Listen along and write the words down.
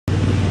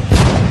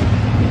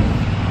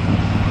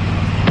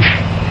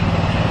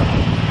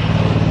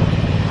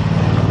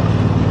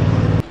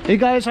Hey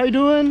guys, how you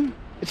doing?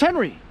 It's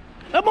Henry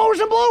at Mowers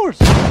and Blowers.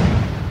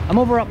 I'm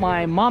over at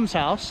my mom's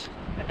house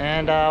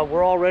and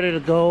we're all ready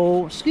to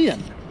go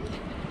skiing.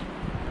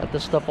 Got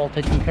this stuff all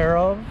taken care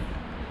of,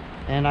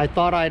 and I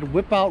thought I'd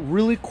whip out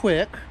really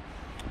quick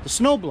the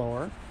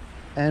snowblower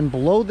and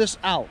blow this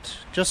out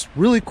just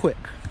really quick.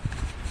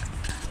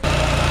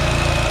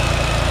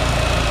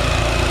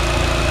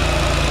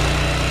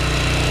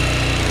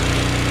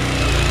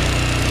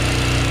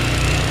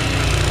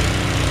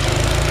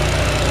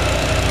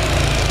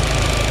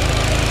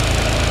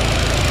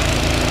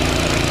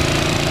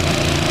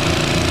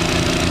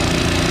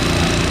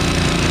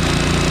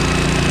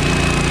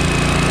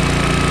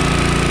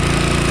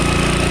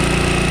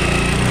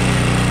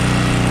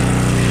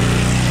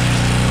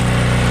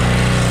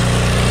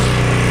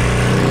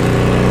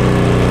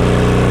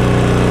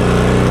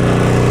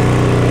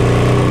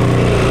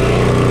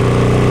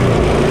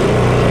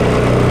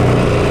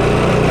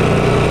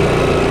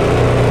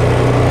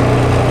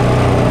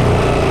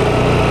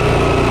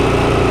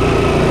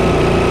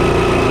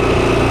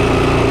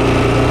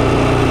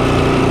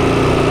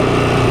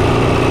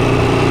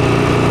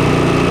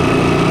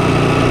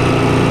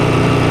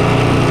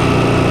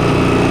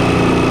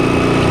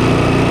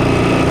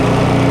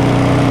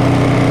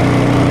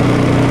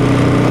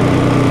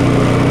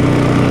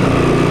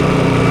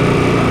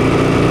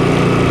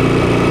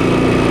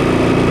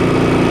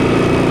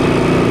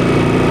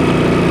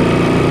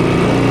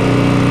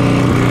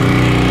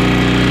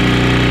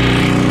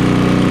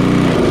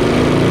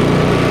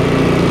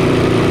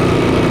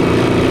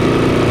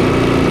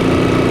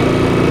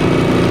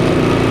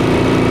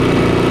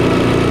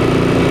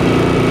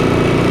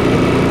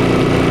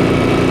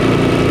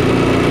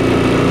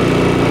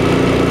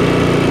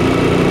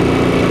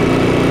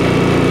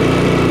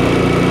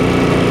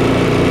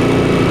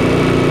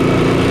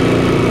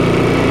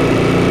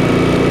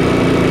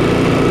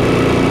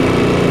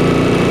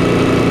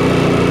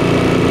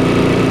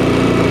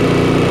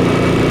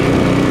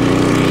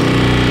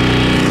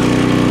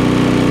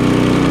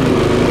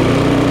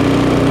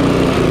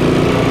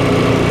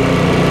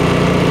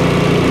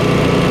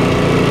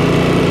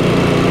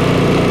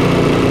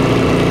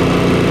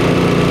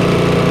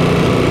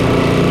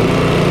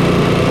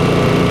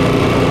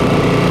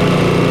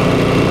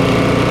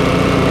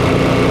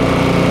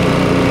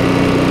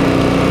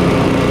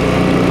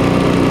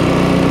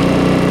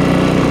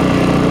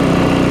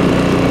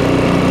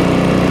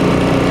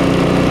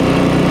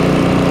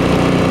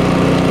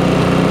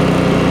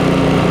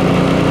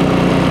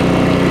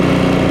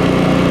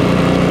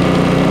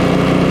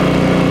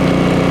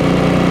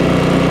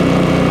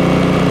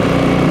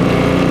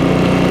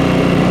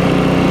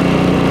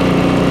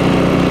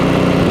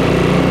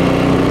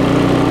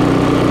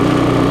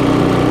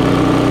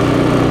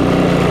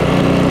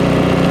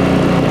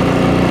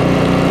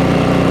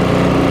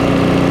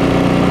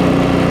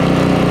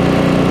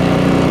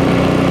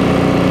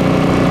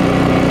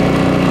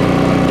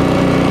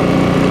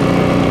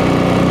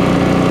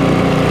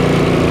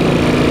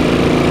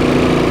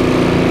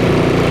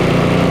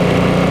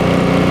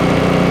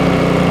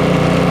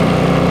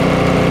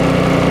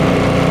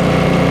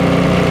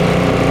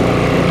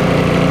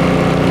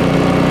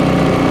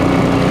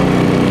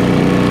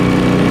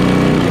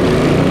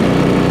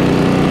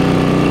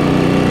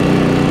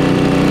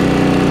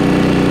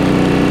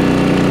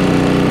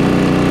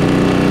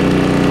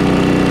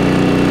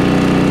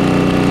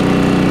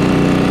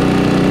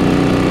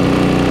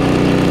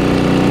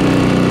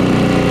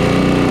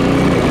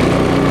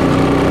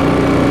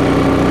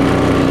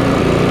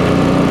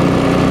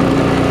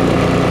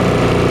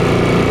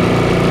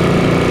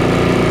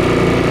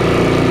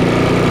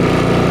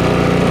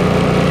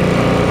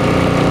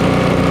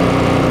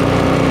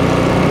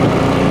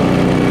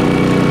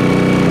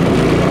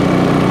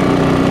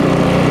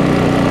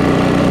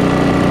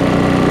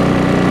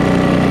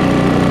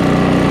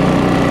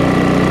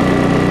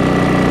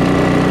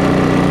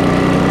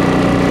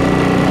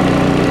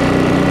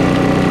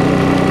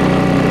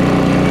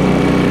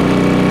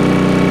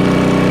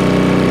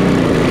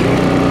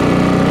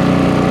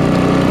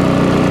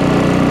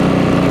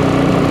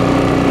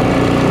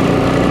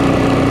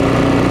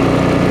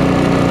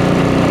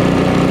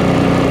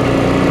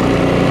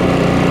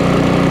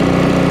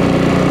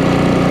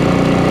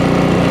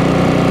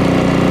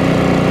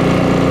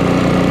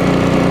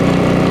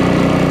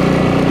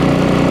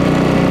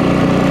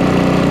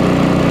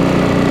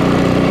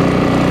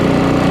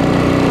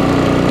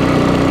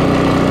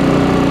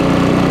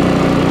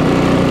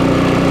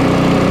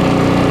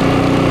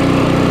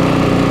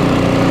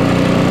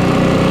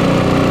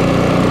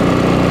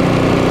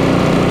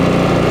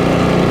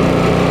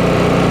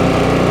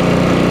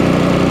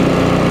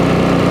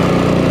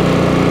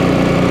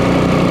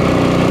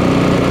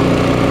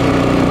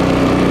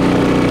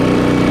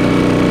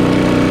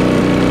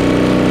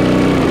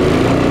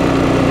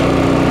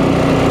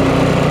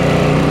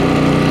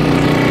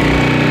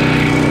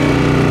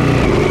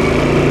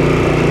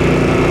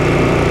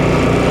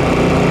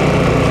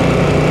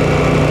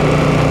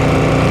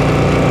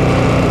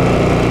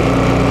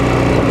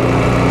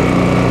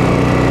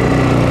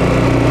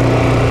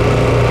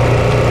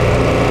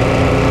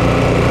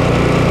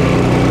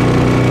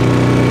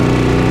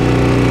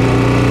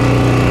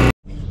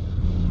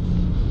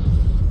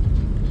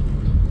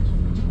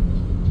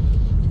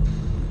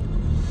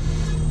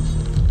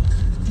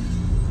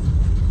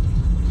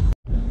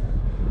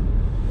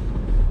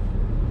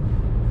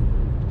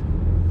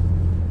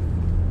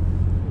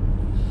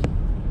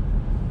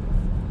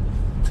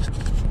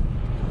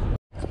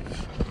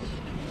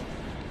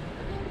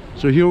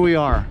 So here we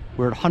are.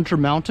 We're at Hunter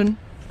Mountain.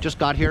 Just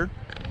got here.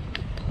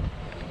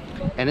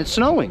 And it's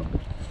snowing.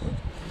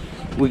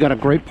 We got a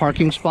great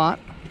parking spot.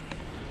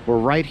 We're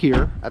right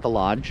here at the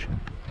lodge.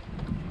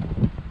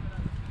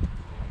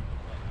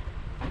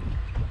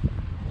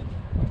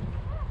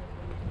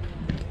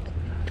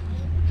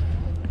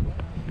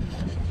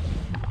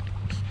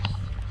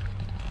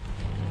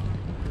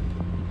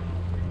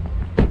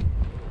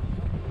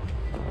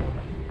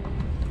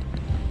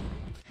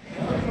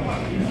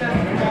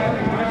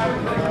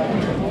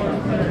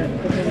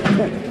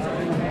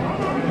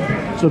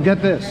 So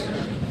get this.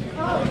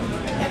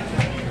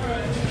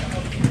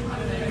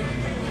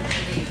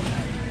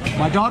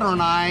 My daughter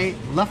and I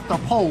left the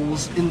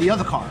poles in the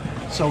other car.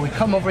 So we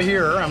come over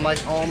here, I'm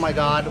like, oh my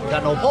God, we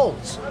got no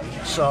poles.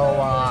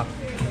 So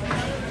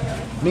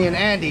me and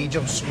Andy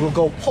just will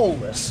go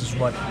poleless is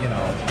what, you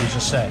know, we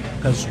just said.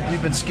 Because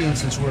we've been skiing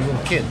since we were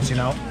little kids, you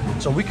know?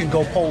 So we can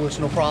go poleless,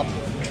 no problem.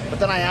 But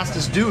then I asked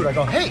this dude, I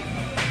go, hey,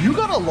 you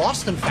got a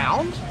lost and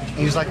found? And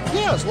he's like,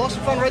 yeah, it's lost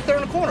and found right there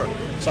in the corner.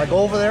 So I go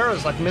over there,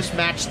 there's like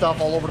mismatched stuff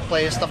all over the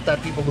place, stuff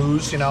that people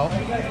lose, you know.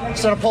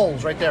 Set of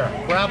poles right there.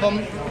 Grab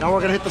them, now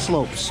we're gonna hit the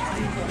slopes.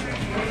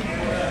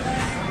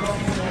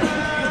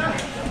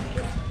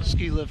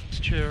 Ski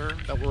lift chair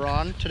that we're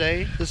on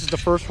today. This is the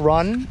first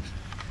run.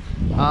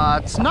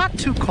 It's not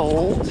too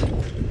cold.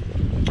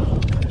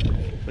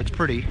 It's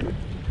pretty.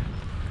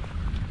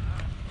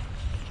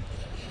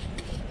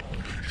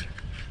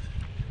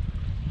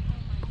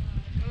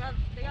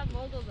 They got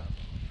moguls up.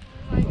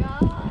 Oh my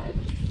god.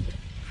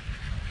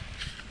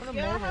 What are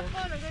moguls? Have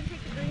fun. I'm gonna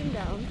take the green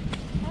down.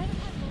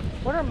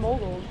 What are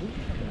moguls?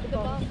 The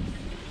bump.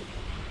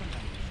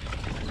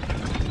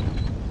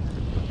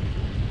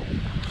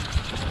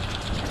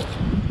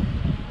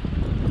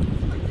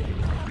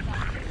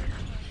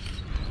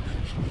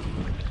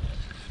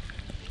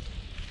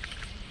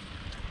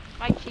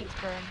 My cheeks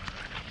burn.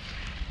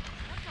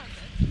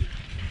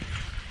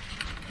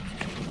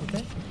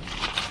 Okay.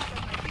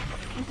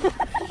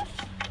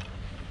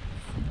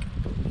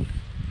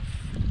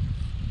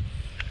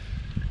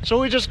 So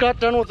we just got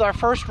done with our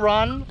first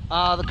run.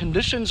 The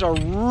conditions are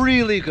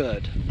really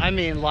good. I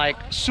mean, like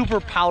super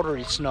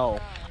powdery snow.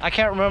 I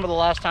can't remember the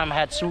last time I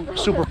had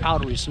super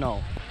powdery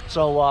snow.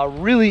 So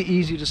really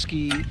easy to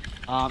ski.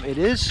 It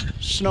is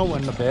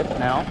snowing a bit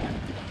now.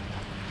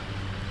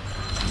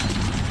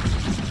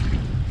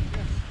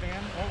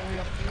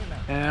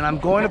 And I'm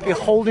going to be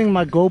holding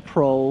my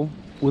GoPro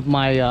with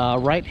my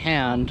right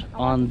hand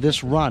on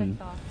this run.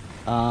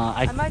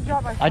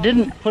 I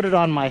didn't put it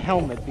on my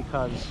helmet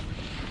because,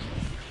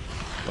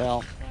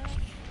 well,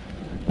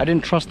 I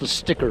didn't trust the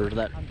sticker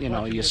that, you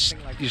know, you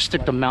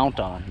stick the mount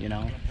on, you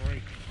know.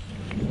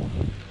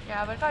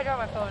 Yeah, but if I drop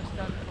my phone, it's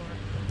done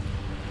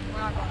for. We're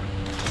not going.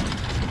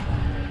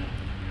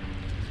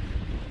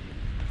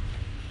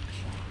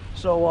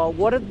 So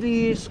what did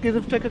the ski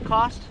lift ticket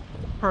cost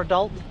per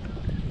adult?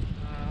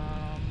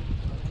 I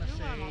want to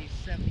say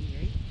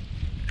 78.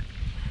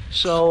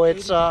 So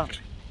it's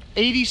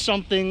 80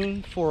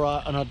 something for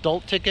an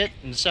adult ticket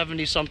and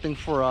 70 something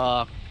for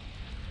a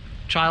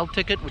child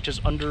ticket, which is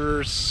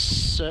under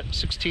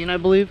 16, I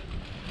believe.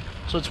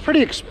 So it's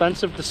pretty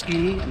expensive to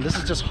ski, and this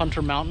is just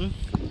Hunter Mountain.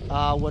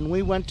 When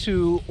we went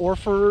to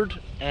Orford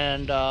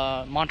and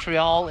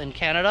Montreal in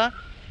Canada,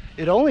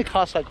 it only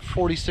cost like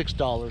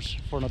 $46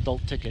 for an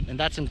adult ticket, and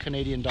that's in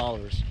Canadian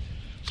dollars.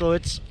 So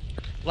it's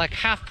like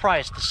half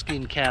price to ski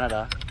in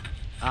Canada.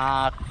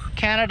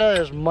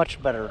 Canada is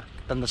much better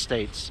than the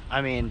States.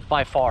 I mean,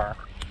 by far.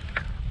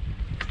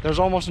 There's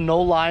almost no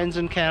lines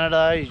in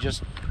Canada. You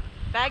just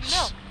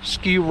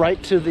ski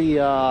right to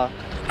the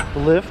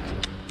lift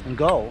and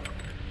go.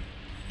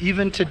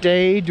 Even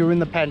today, during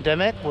the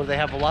pandemic, where they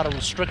have a lot of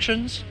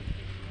restrictions,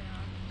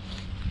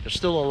 there's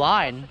still a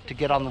line to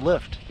get on the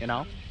lift, you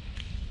know.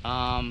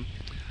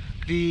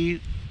 The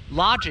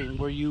lodging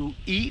where you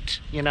eat,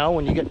 you know,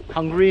 when you get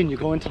hungry and you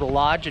go into the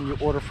lodge and you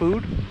order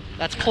food,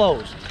 that's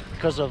closed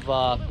because of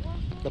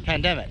the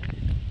pandemic.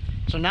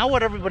 So now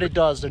what everybody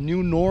does, the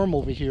new norm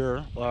over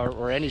here,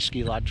 or any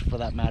ski lodge for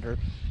that matter,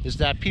 is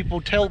that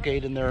people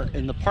tailgate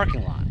in the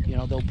parking lot. You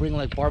know, they'll bring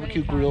like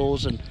barbecue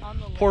grills and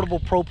portable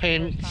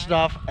propane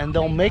stuff, and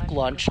they'll make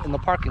lunch in the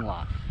parking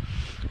lot.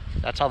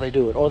 That's how they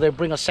do it. Or they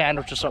bring a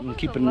sandwich or something and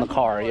keep it in the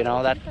car, you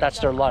know, that's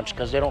their lunch,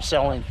 because they don't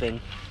sell anything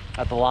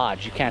at the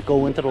lodge. You can't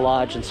go into the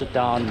lodge and sit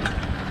down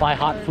and buy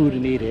hot food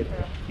and eat it.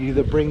 You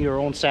either bring your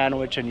own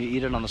sandwich and you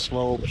eat it on the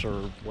slopes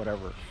or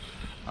whatever.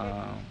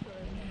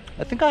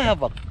 I think I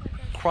have a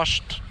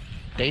crushed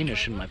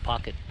Danish in my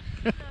pocket.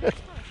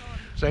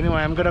 So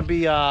anyway, I'm gonna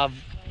be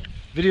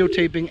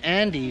videotaping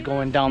Andy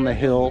going down the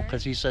hill,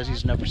 because he says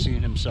he's never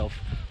seen himself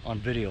on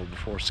video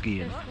before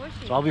skiing.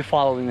 So I'll be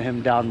following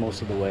him down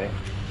most of the way.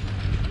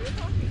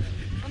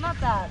 Well, not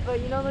that, but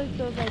you know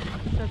those like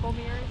circle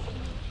mirrors?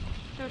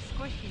 They're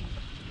squishy.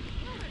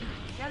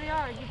 Yeah, they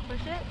are. If you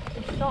push it,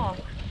 it's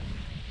soft.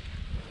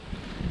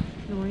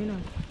 No, you know.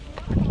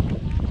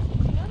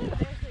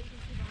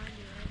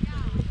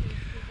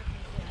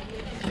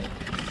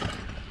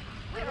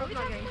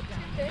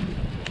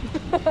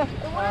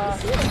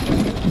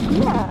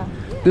 Yeah.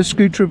 This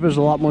ski trip is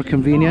a lot more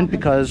convenient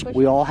because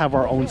we all have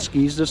our own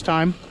skis this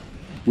time.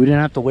 We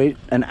didn't have to wait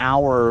an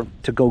hour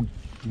to go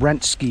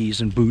rent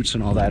skis and boots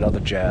and all that other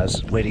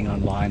jazz, waiting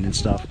online and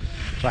stuff.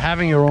 So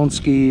having your own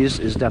skis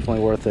is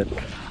definitely worth it.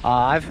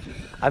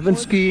 I've been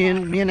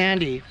skiing, me and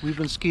Andy, we've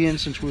been skiing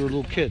since we were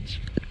little kids.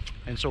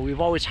 And so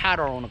we've always had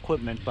our own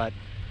equipment, but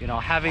you know,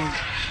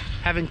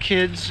 having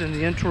kids in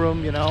the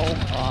interim, you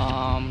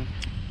know,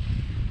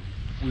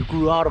 we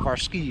grew out of our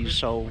skis,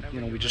 so you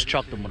know, we just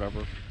chucked them,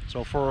 whatever.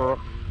 So for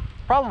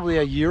probably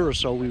a year or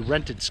so, we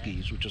rented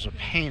skis, which was a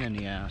pain in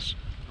the ass.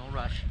 No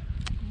rush.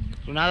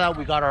 So now that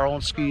we got our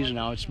own skis,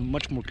 now it's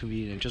much more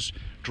convenient. Just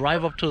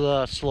drive up to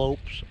the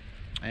slopes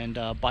and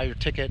buy your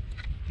ticket,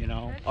 you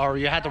know, or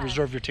you had to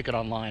reserve your ticket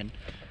online.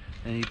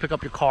 And you pick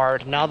up your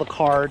card. Now the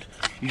card,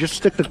 you just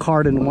stick the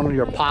card in one of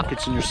your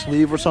pockets in your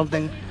sleeve or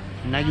something,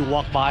 and now you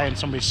walk by and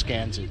somebody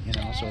scans it, you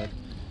know, so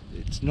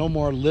it's no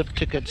more lift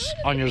tickets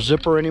on your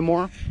zipper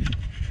anymore.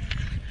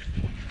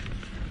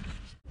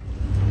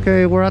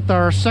 Okay, we're at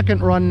our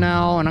second run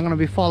now, and I'm going to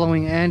be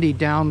following Andy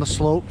down the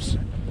slopes.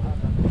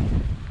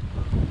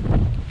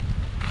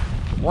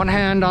 One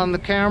hand on the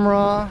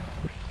camera.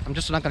 I'm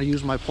just not going to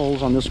use my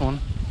poles on this one.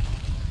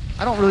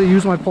 I don't really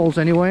use my poles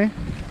anyway.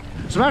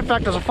 As a matter of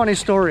fact, there's a funny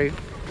story.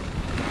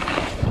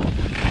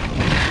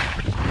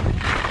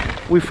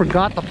 We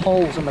forgot the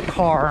poles in the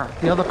car.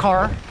 The other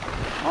car.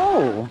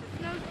 Oh,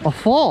 a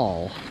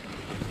fall.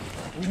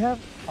 We have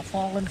a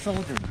fallen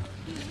soldier.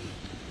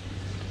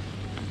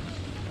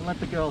 We'll let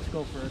the girls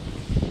go first.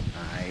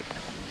 Alright.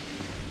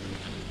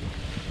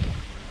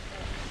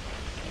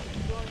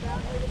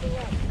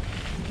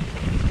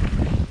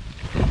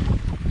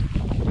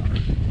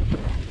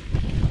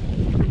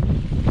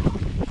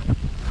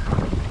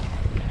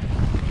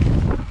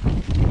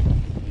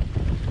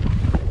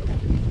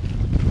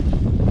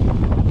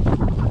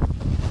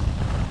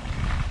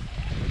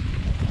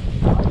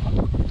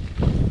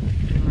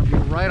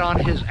 Right on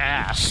his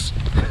ass.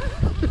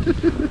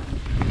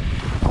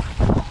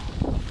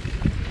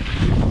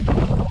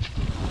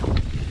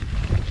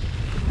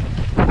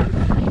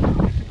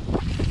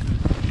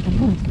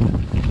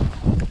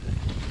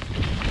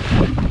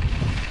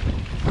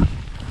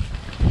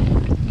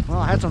 Well,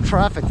 I had some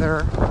traffic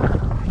there.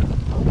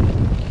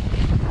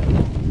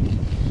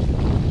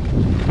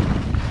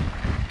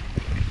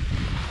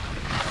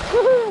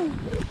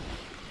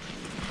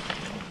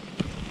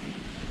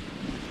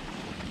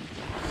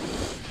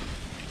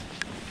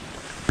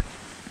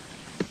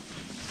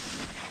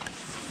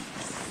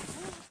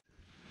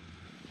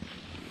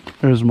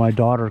 There's my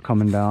daughter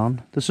coming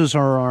down. This is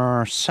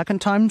our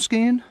second time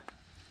skiing?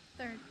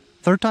 Third.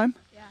 Third time?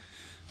 Yeah.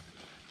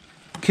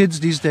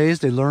 Kids these days,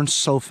 they learn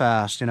so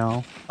fast, you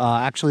know.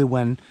 Actually,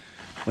 when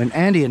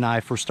Andy and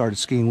I first started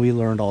skiing, we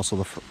learned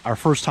also our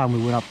first time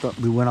we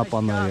went up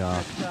on the.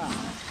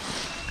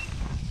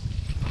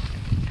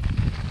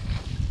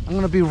 I'm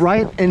gonna be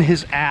right in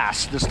his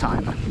ass this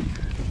time.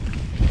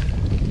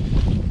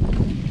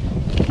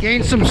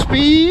 Gain some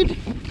speed.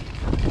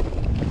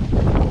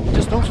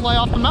 Just don't fly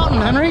off the mountain,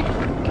 Henry.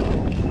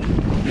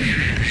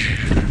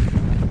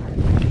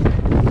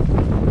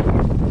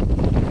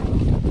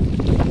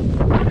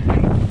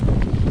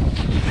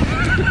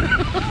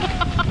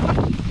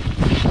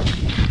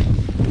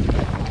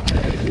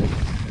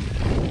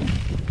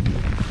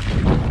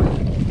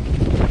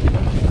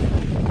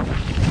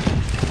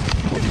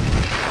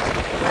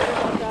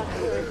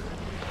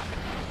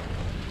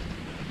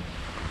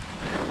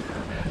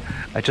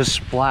 I just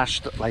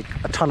splashed like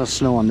a ton of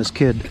snow on this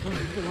kid.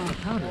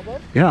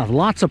 Yeah,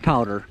 lots of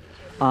powder.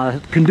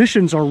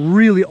 Conditions are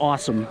really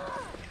awesome.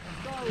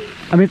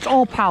 I mean, it's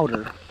all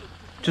powder,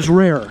 just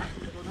rare.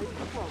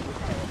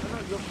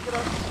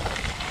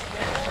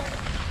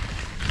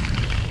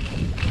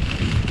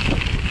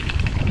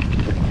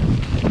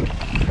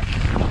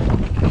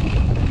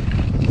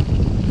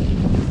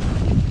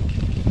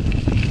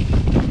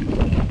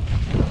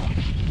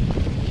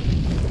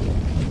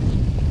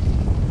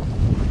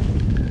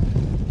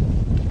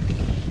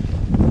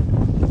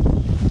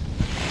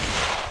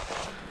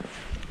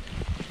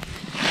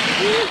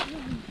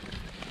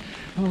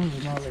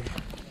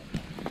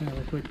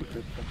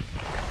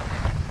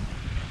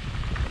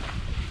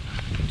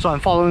 So I'm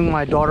following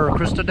my daughter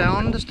Krista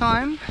down this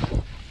time.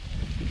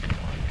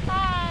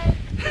 Hi.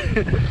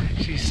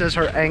 She says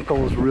her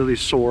ankle is really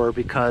sore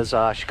because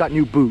she got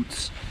new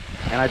boots.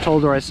 And I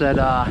told her, I said,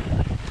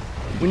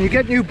 when you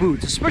get new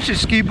boots, especially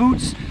ski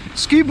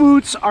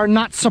boots are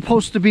not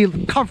supposed to be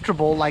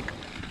comfortable like,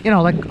 you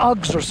know, like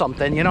Uggs or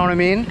something, you know what I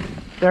mean?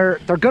 They're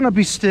gonna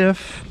be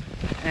stiff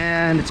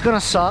and it's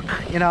gonna suck,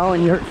 you know,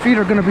 and your feet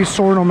are gonna be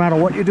sore no matter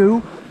what you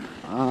do.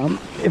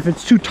 If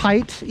it's too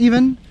tight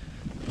even.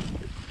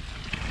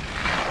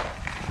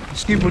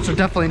 Ski boots are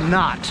definitely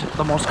not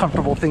the most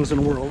comfortable things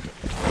in the world.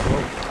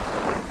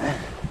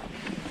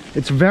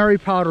 It's very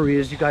powdery,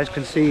 as you guys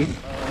can see.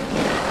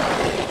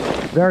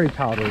 Very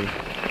powdery.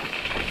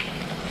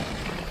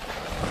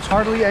 There's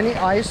hardly any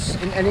ice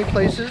in any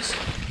places.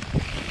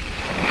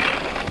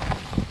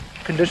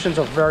 Conditions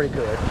are very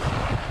good.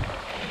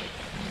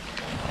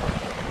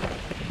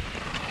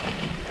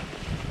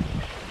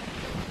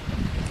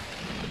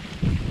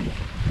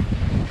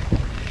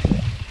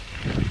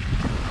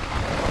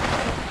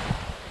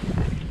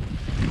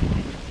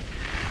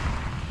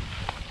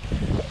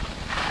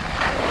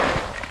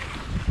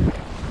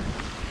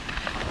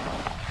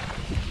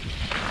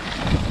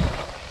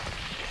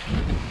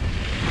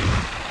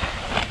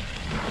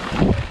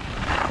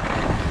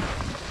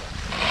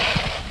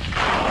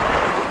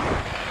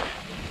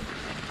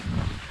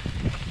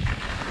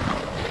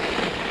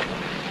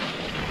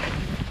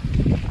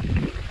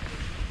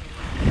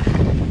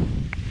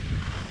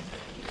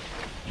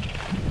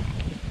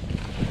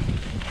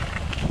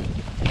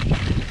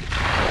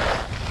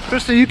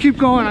 Krista, you keep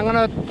going. I'm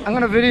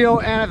gonna video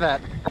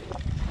Annabeth.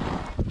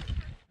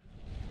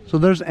 So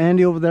there's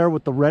Andy over there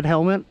with the red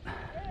helmet.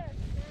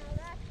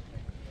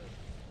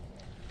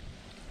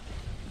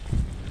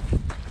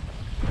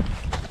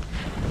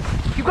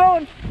 Keep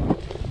going.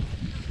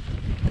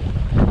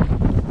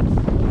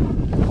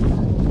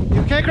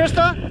 You okay,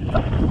 Krista?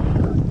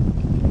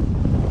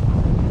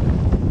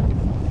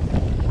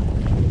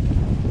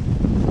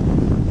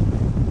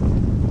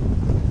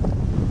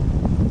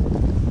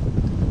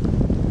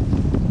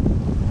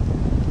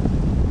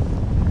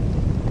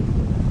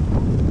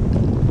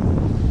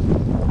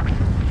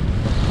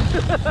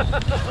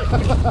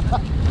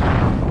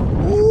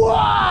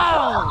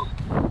 Wow!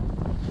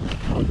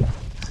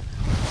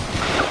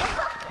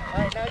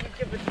 Alright, now you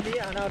give it to me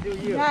and I'll do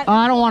you.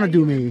 I don't want to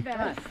do me.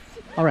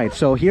 All right,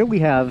 so here we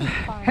have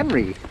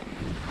Henry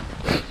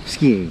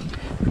skiing.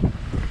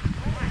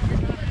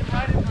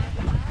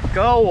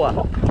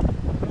 Go!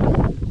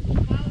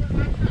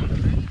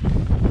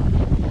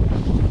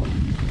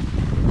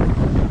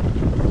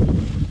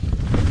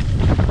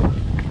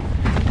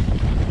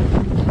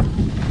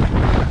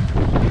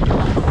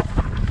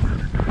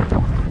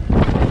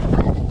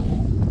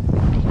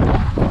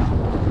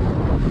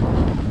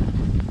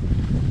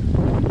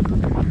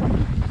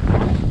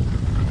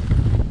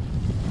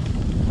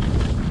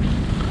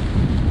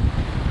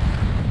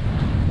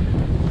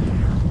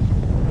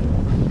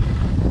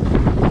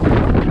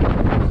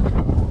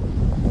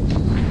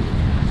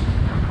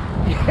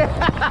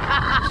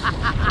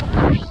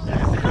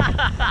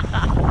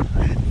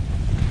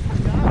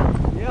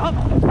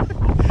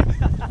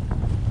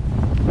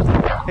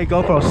 Hey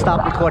GoPro,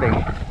 stop recording.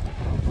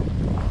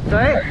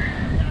 Right?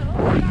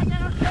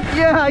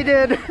 Yeah, I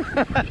did.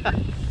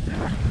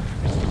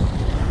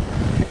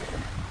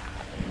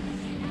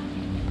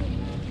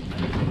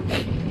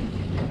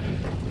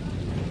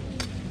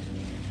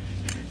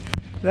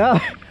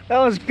 That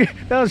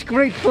was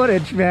great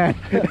footage, man.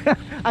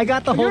 I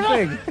got the whole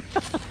thing.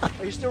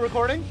 Are you still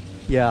recording?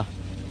 Yeah.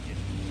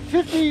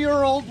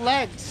 50-year-old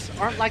legs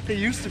aren't like they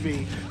used to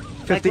be.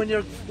 Like when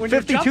you're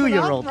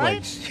 52-year-old right?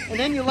 legs. And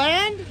then you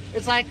land,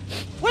 it's like,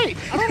 wait,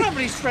 I don't have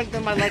any strength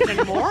in my legs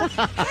anymore.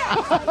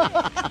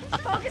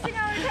 Focusing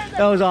on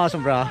That was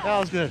awesome, bro. That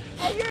was good.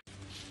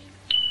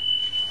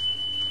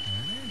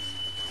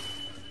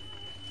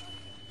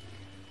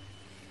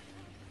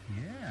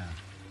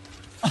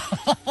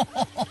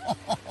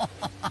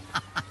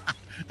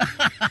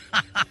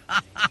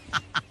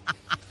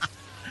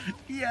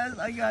 Yes,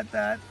 I got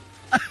that.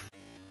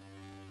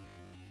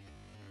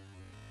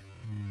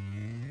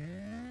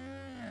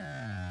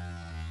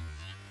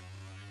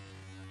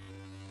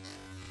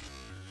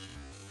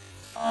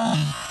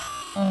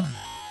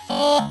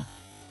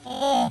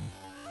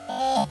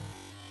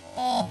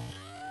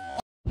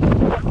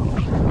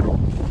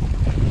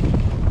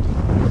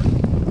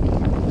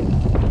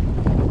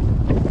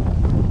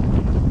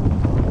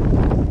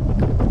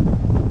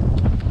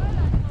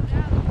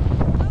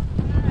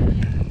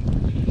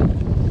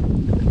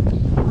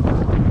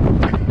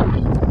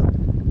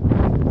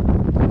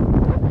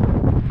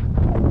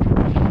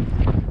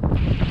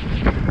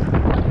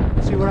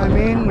 See what I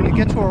mean? When you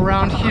get to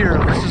around here,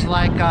 this is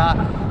like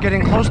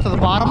getting close to the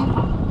bottom.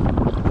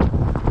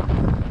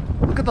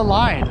 Look at the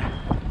line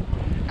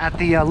at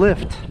the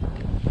lift.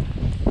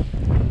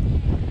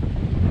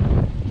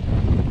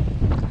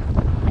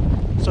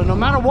 So no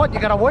matter what, you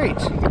gotta wait.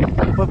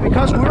 But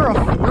because we're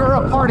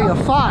a party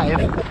of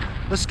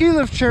 5, the ski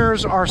lift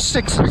chairs are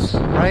 6s,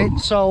 right?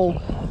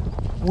 So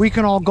we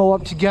can all go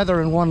up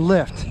together in one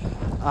lift.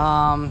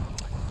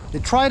 They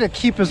try to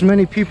keep as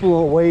many people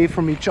away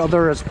from each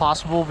other as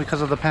possible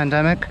because of the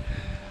pandemic,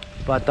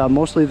 but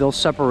mostly they'll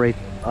separate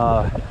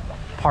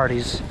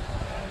parties.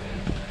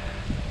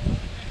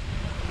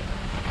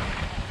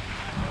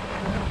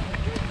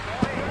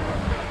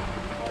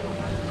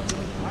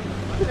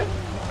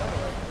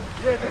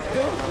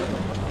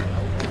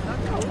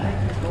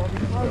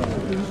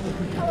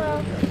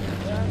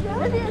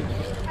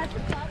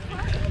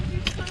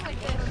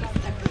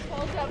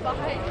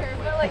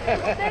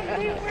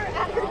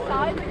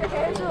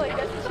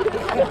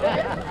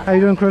 How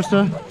you doing,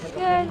 Krista? Good.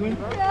 Yeah.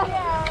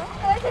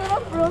 I came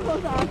up real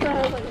close after.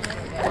 I was like,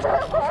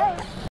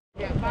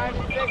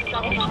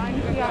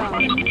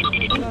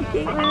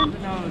 Caitlin.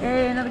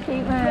 Hey, another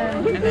Caitlin.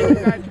 And then you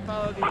guys can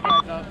follow these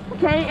guys up.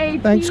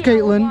 K-A-T-L-Y-N. Thanks,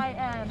 Caitlin.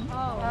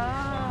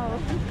 Oh.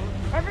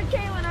 Every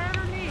Caitlin I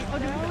ever meet. Oh,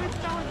 do we always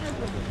spell it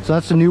different? So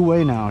that's the new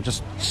way now.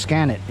 Just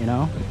scan it, you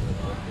know?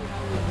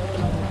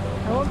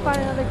 I won't find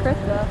another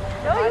Krista.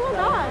 No, you will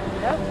not.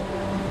 Nope.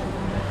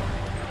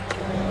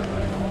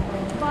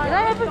 Did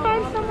I ever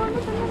find someone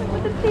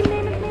with the same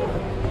name as me?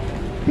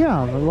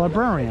 Yeah, the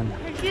librarian.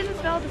 She doesn't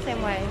spell it the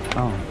same way.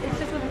 Oh. It's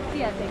just with a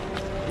C, I think.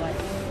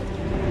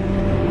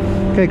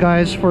 Okay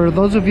guys, for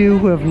those of you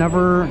who have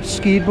never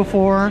skied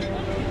before,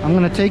 I'm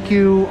going to take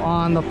you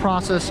on the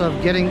process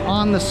of getting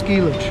on the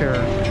ski lift chair.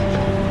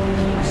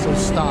 So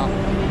stop.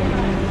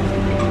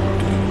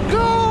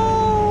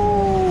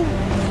 Go!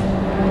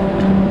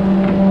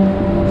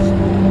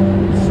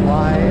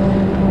 Slide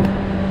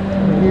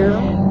over here.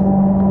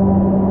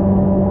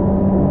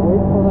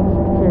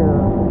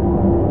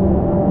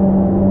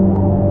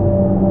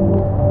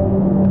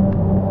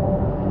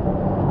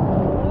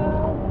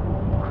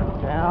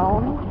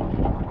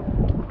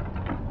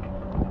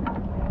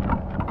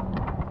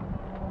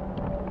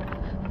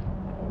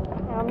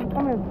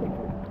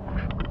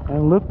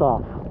 And lift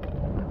off.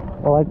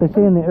 Or like they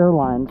say in the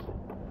airlines,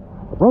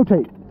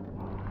 rotate.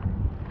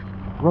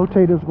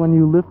 Rotate is when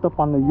you lift up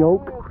on the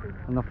yoke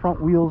and the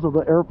front wheels of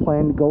the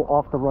airplane go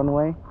off the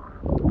runway.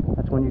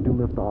 That's when you do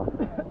lift off.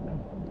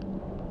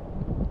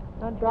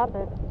 Don't drop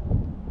it.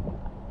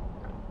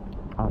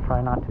 I'll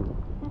try not to.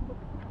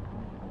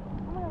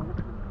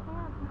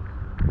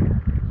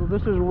 So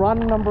this is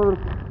run number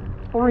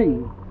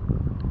 3.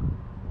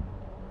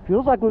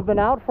 Feels like we've been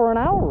out for an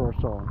hour or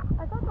so.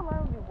 I thought the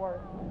line would be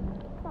worse.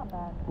 It's not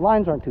bad.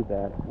 Lines aren't too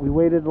bad. We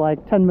waited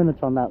like 10 minutes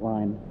on that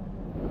line.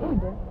 Oh, we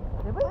did.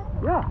 Did we?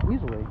 Yeah,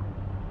 easily.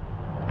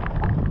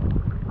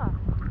 Huh.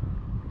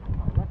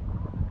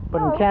 But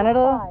No, in it was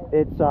Canada, 5.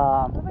 it's It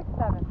was like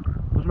 7.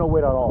 there's no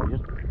wait at all. You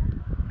just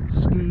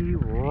ski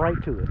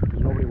right to it.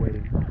 There's nobody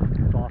waiting.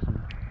 It's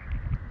awesome.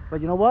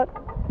 But you know what?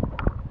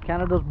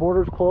 Canada's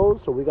borders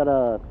closed, so we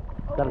gotta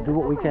do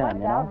what we can,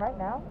 you know? Right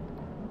now?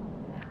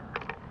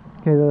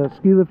 Okay, the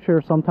ski lift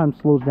chair sometimes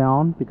slows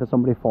down because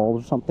somebody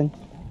falls or something.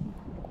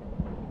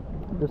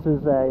 This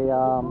is a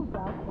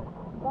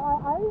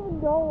I don't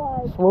even know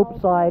why. slope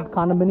side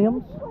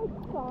condominiums.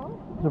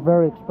 They're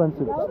very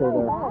expensive to stay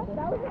there.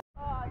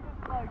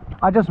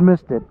 I just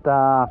missed it.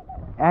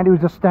 Andy was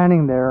just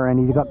standing there and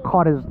he got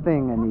caught his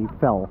thing and he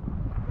fell.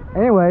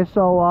 Anyway,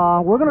 so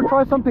we're gonna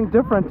try something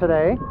different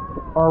today,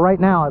 or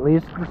right now at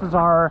least. This is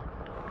our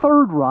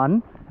 3rd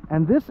run,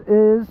 and this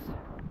is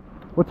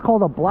what's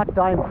called a black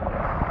diamond.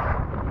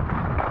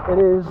 It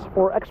is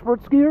for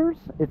expert skiers.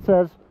 It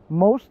says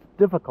most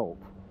difficult.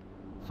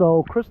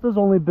 So Krista's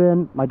only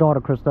been, my daughter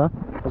Krista,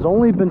 has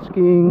only been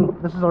skiing.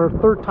 This is her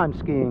 3rd time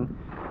skiing,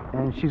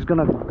 and she's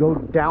gonna go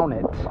down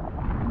it.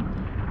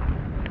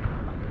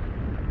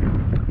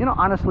 You know,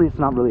 honestly, it's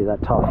not really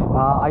that tough.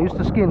 I used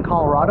to ski in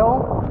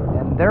Colorado,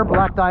 and their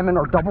black diamond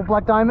or double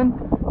black diamond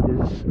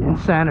is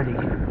insanity.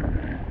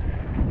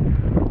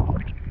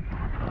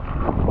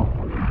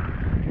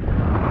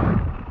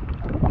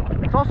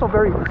 It's also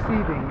very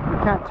deceiving. You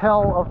can't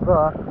tell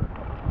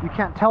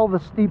the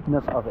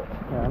steepness of it.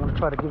 Yeah, I'm gonna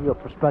try to give you a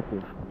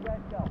perspective.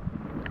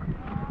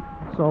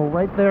 So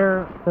right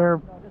there,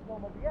 they're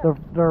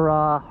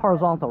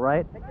horizontal,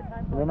 right?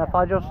 And then if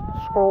I just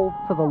scroll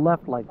to the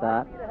left like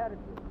that,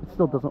 it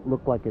still doesn't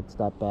look like it's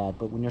that bad.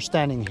 But when you're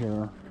standing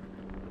here,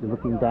 you're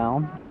looking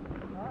down.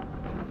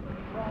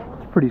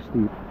 It's pretty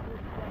steep.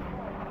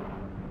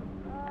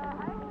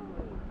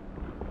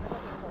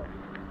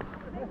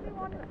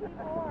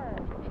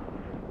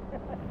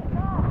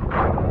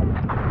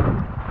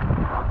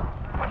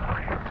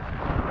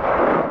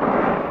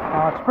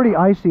 It's pretty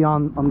icy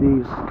on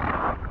these.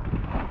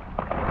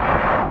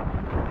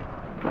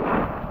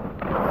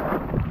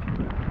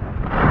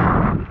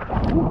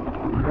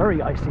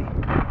 Very icy.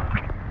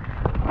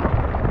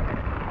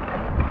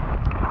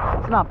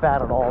 It's not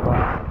bad at all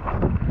though.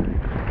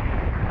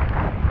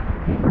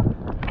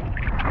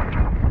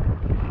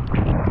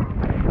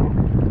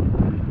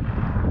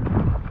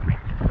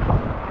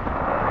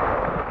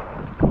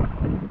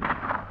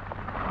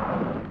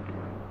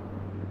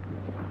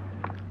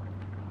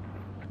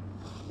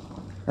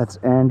 That's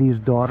Andy's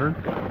daughter,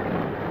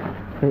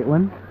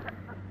 Caitlin.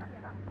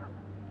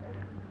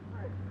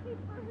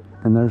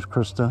 And there's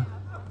Krista.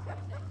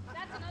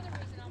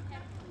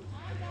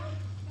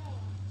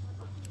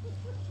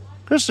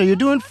 Krista, you're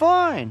doing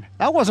fine.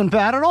 That wasn't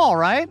bad at all,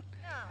 right? No.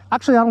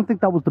 Actually, I don't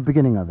think that was the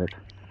beginning of it.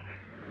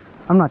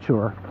 I'm not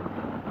sure.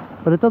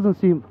 But it doesn't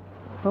seem...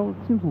 Well, it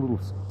seems a little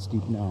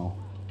steep now.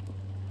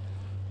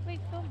 Wait,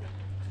 film me.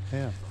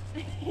 Yeah.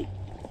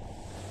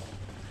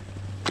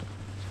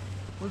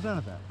 Where's Anna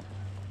at?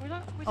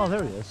 Oh,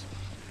 there he is.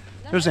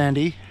 There's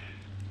Andy.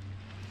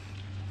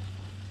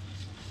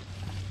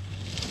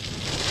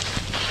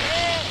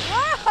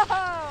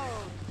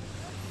 Whoa!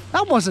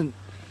 That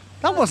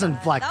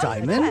wasn't black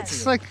diamond.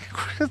 It's like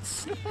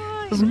it's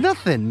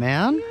nothing,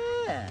 man.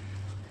 Yeah.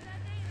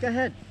 Go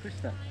ahead,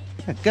 Krista.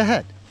 Yeah, go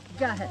ahead.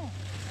 Go ahead.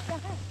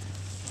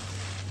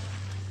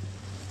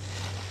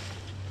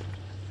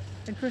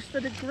 And Krista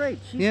did great.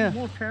 She's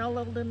more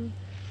parallel than,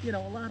 you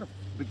know, a lot of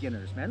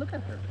beginners, man. Look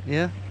at her.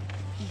 Yeah.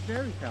 She's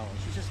very parallel.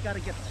 She's just got to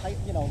get tight,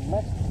 you know,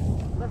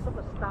 less of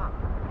a stop.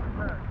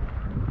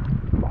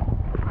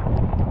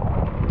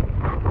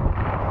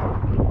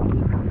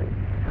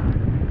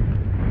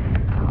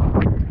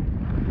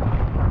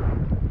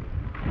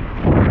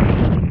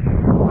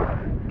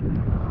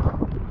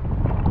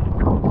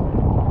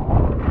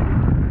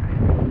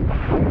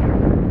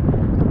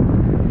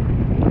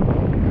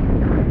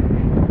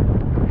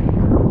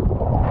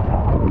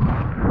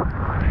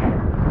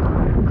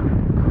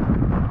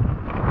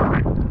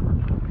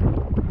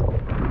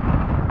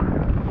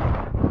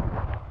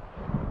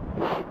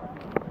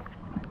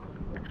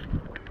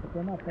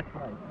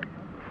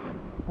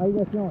 How you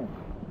guys feeling?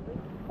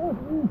 Oh, it's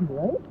easy,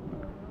 right?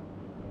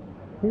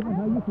 Caitlin,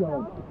 how you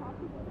feeling?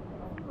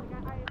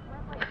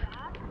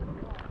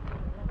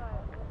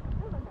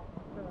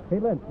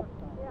 Caitlin,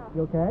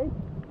 you okay?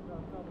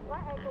 My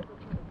ankle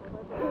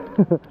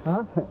just hurt.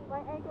 Huh? My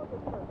ankle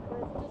just hurt.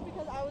 Just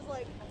because I was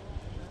like...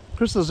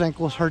 Krista's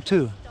ankles hurt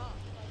too.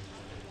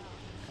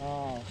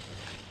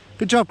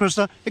 Good job,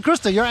 Krista. Hey,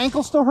 Krista, your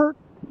ankle still hurt?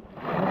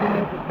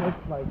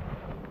 Like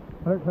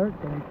hurt,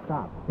 then you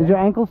stop. Is your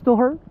ankle still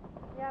hurt?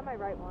 Yeah, my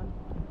right one.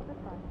 That's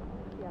fine.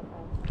 Yeah,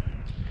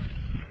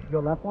 fine.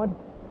 Your left one?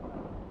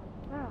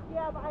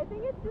 Yeah, but I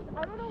think it's just,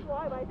 I don't know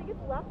why, but I think it's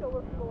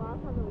leftover from the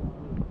last time that we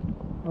skied.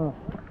 Oh.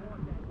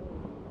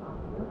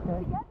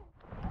 Okay.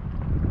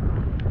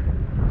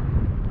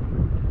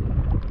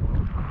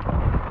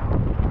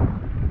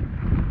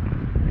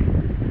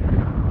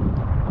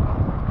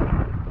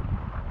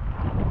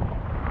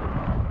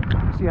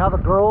 See how the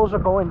girls are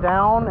going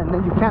down and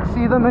then you can't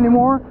see them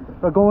anymore?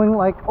 They're going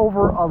like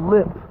over a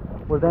lip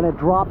where then it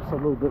drops a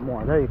little bit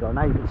more. There you go.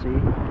 Now you can see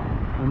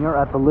when you're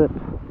at the lip.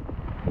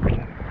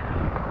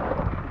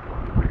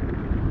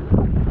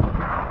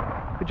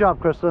 Good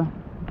job, Krista.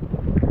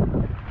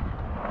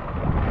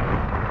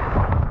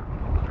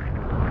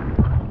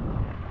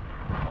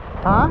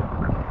 Huh?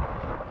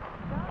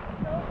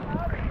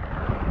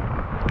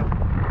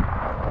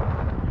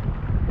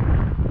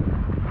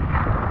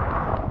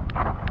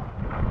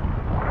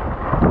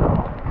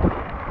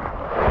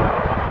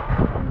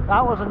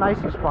 That was an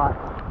icy spot.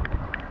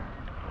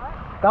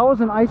 That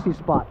was an icy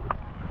spot.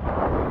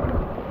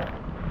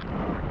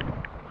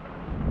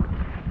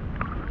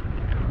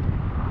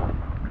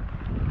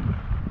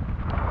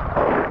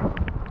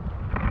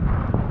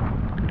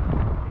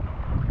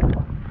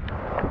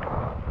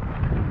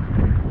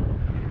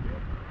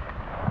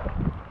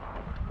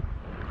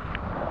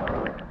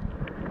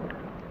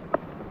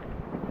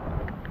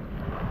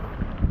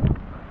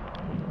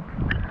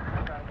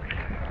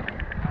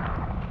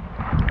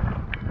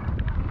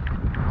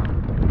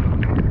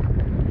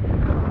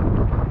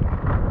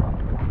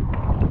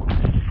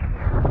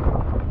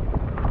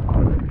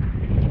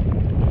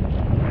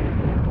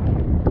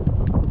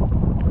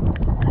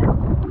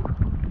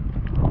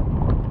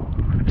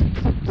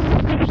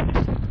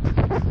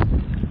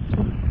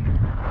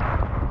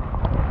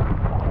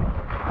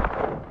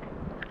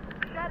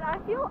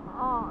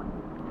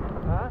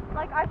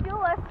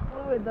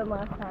 Than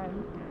last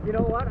time. You know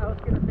what? I was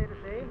going to say the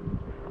same.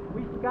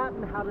 We've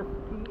forgotten how to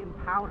ski in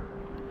powder.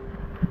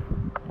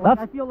 Like,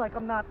 I feel like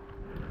I'm not...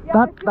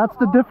 Yeah, That's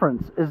the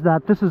difference, is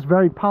that this is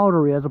very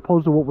powdery as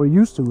opposed to what we're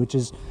used to, which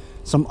is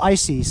some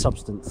icy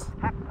substance.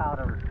 Hack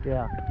powder.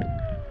 Yeah.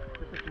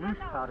 This is loose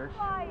powder.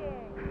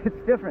 Flying. It's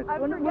different.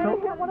 I'm forgetting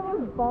to hit one of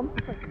those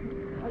bumps. I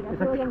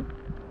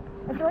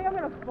feel like I'm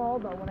going to fall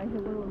though when I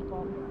hit one of those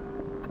bumps.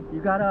 You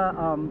gotta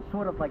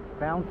sort of like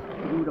bounce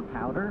through the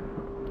powder.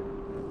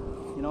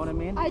 You know what I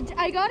mean?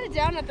 I got it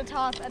down at the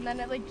top and then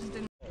it like just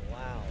didn't. Oh,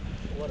 wow.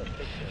 What a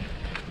picture.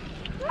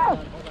 Oh.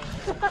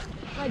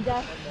 My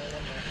death.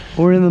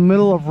 We're in the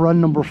middle of run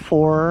number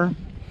 4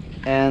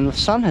 and the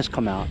sun has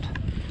come out.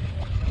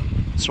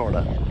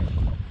 Sorta.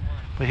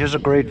 But here's a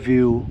great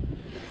view.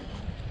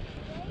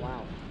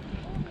 Wow.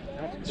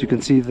 As you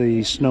can see,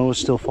 the snow is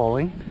still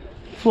falling,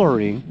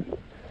 flurrying.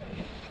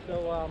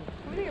 So,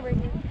 can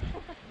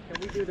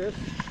we do this?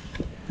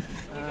 You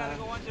gotta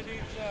go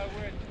underneath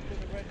where it's to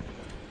the red left.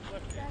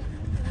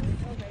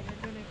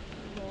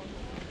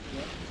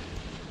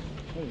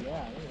 Oh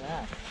yeah, look at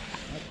that.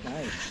 That's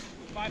nice.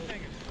 5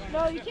 fingers.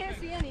 No, you can't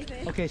see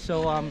anything. Okay,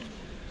 so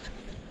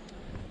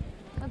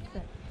Let's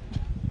sit.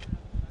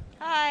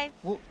 Hi.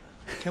 well,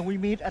 can we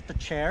meet at the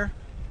chair?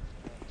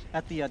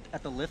 At the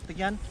lift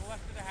again?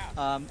 Left of the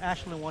house.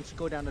 Ashley wants to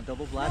go down the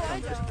double black. No, I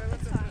don't.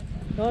 That's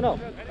fine. No.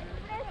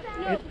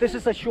 This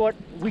is a short.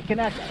 We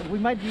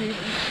might be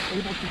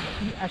able to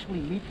actually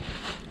meet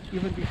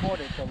even before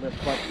the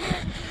lift, but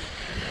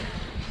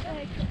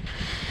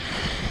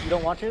you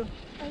don't want to?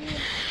 I mean,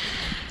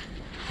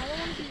 I don't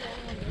want to be the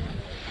only one doing it.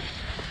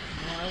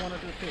 No, I want to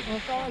do it too. Well,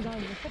 it's all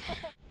done.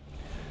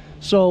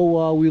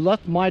 So we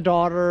left my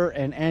daughter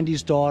and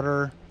Andy's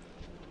daughter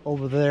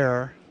over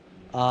there.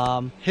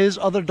 His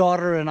other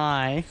daughter and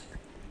I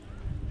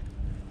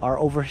are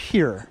over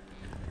here.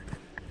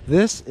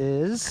 This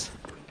is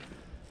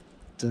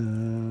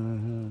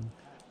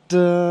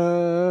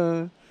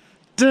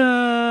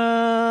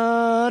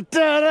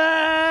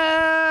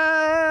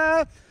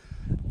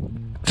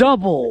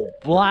double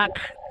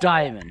black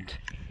diamond.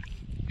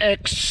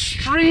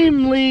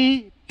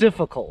 Extremely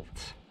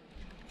difficult.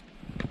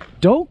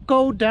 Don't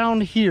go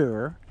down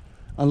here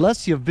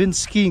unless you've been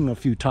skiing a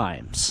few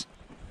times.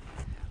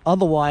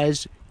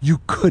 Otherwise,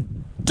 you could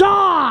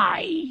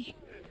die.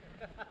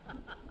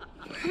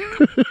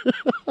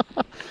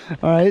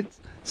 All right,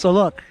 so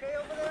look,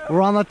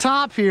 we're on the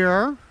top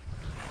here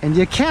and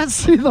you can't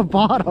see the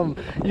bottom.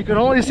 You can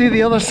only see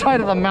the other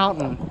side of the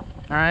mountain. All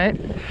right,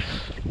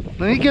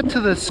 let me get to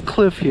this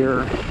cliff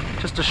here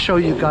just to show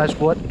you guys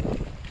what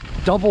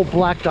double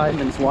black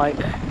diamond's like.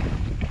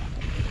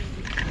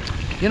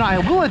 You know, I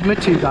will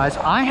admit to you guys,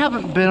 I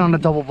haven't been on a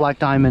double black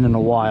diamond in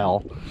a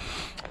while.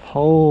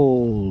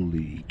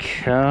 Holy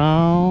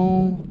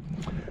cow.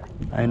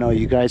 I know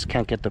you guys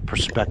can't get the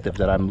perspective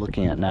that I'm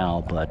looking at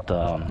now, but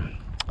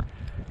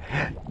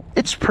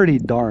it's pretty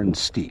darn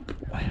steep.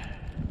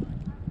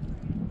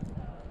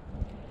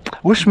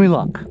 Wish me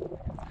luck.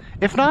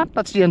 If not,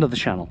 that's the end of the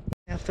channel.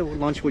 After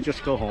lunch, we'll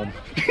just go home.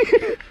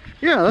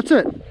 Yeah, that's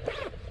it.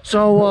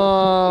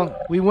 So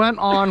we went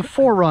on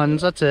 4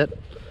 runs, that's it.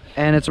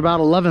 And it's about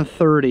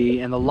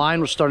 11:30 and the line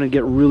was starting to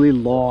get really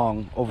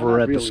long over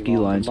at the ski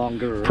lines.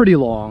 Longer. Pretty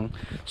long.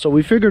 So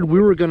we figured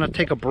we were gonna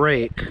take a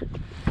break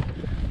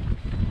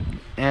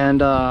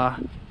and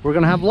we're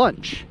gonna have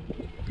lunch.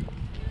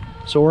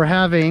 So we're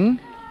having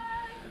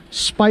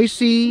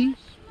spicy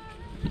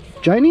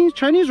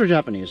Chinese or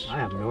Japanese? I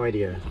have no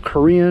idea.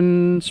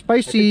 Korean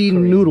spicy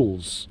Korean.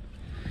 noodles.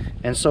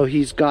 And so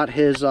he's got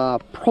his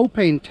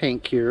propane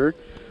tank here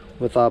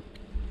with a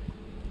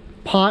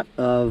pot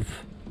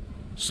of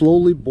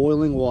slowly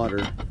boiling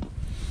water.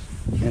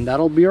 And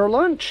that'll be our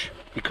lunch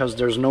because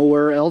there's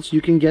nowhere else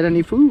you can get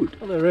any food.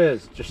 Well, there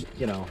is. Just,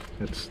 you know,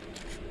 it's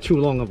too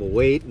long of a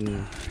wait,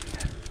 and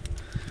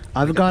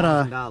I've got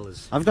a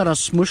 $1,000.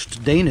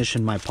 smushed Danish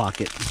in my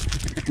pocket.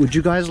 Would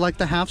you guys like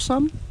to have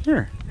some?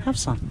 Here, have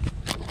some.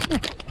 Here,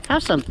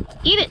 have some.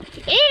 Eat it!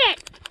 Eat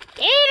it!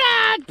 Eat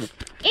it!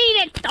 Eat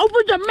it!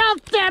 Open your mouth,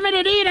 damn it,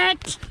 and eat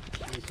it!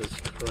 Jesus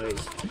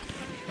Christ.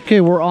 Okay,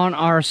 we're on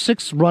our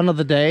 6th run of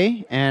the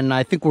day, and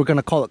I think we're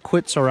gonna call it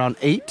quits around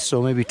 8,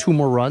 so maybe 2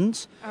 more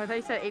runs. Oh, I thought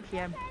you said 8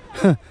 p.m.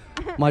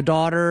 My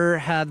daughter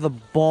had the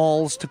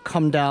balls to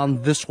come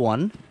down this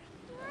one.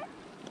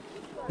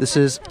 This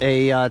is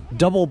a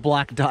double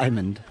black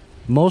diamond.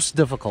 Most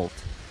difficult.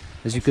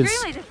 As you can see.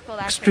 Extremely difficult,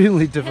 actually.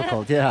 Extremely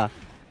difficult, yeah.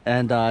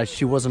 And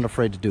she wasn't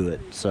afraid to do it,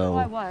 so. Oh,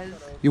 I was.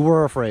 You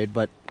were afraid,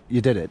 but you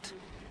did it.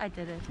 I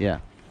did it. Yeah.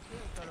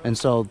 And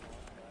so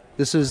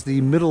this is the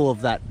middle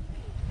of that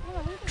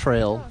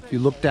trail. If you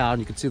look down,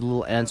 you can see the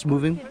little ants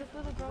moving.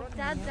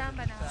 Dad's down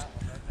by now.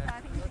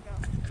 I think we should go.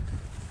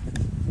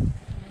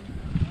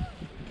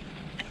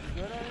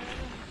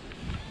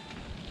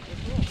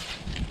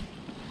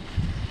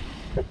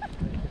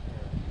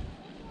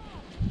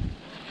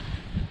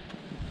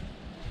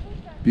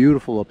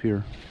 Beautiful up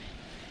here.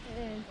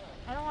 It is.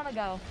 I don't want to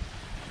go.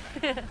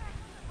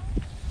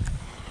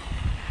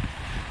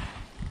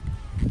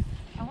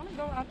 I want to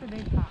go after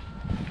they pop.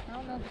 I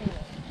don't know if they will.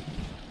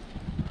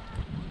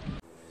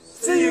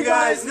 See you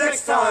guys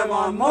next time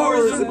on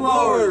Mowers and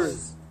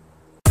Blowers.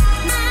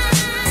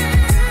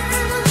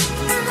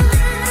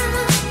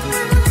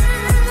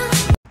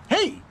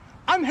 Hey,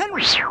 I'm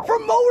Henry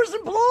from Mowers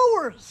and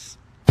Blowers.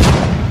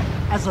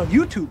 As a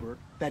YouTuber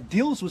that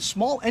deals with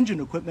small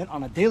engine equipment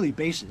on a daily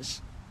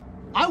basis,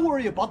 I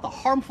worry about the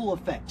harmful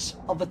effects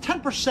of the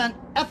 10%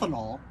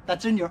 ethanol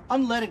that's in your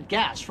unleaded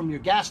gas from your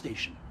gas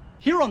station.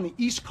 Here on the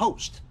East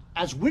Coast,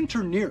 as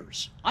winter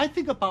nears, I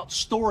think about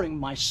storing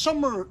my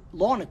summer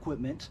lawn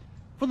equipment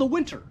for the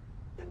winter.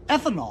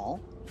 Ethanol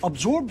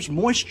absorbs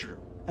moisture,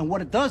 and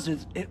what it does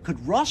is it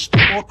could rust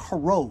or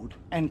corrode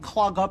and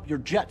clog up your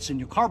jets in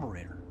your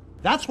carburetor.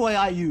 That's why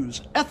I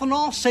use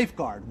Ethanol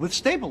Safeguard with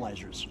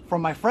stabilizers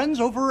from my friends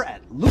over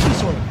at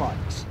Lucas Oil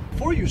Products.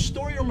 Before you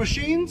store your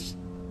machines,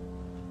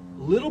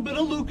 a little bit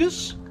of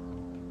Lucas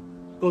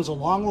goes a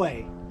long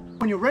way.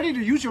 When you're ready to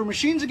use your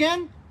machines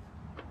again,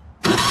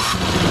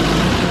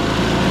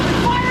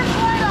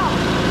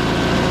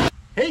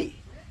 hey,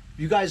 if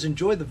you guys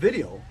enjoyed the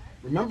video,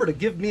 remember to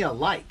give me a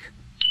like.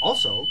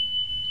 Also,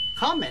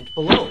 comment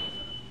below.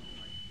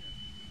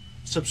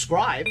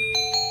 Subscribe.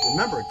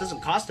 Remember, it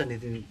doesn't cost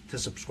anything to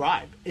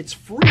subscribe. It's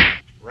free,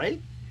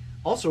 right?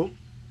 Also,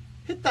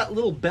 hit that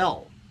little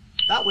bell.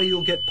 That way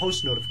you'll get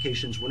post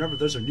notifications whenever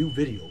there's a new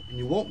video and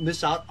you won't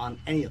miss out on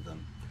any of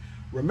them.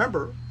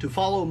 Remember to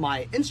follow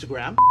my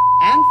Instagram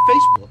and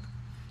Facebook,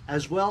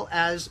 as well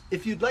as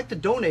if you'd like to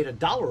donate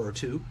 $1 or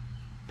 $2,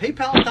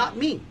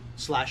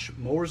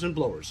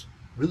 paypal.me/mowersandblowers.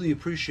 Really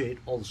appreciate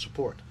all the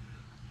support.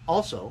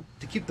 Also,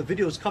 to keep the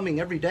videos coming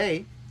every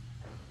day,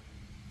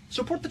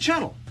 support the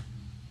channel.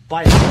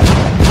 Bye.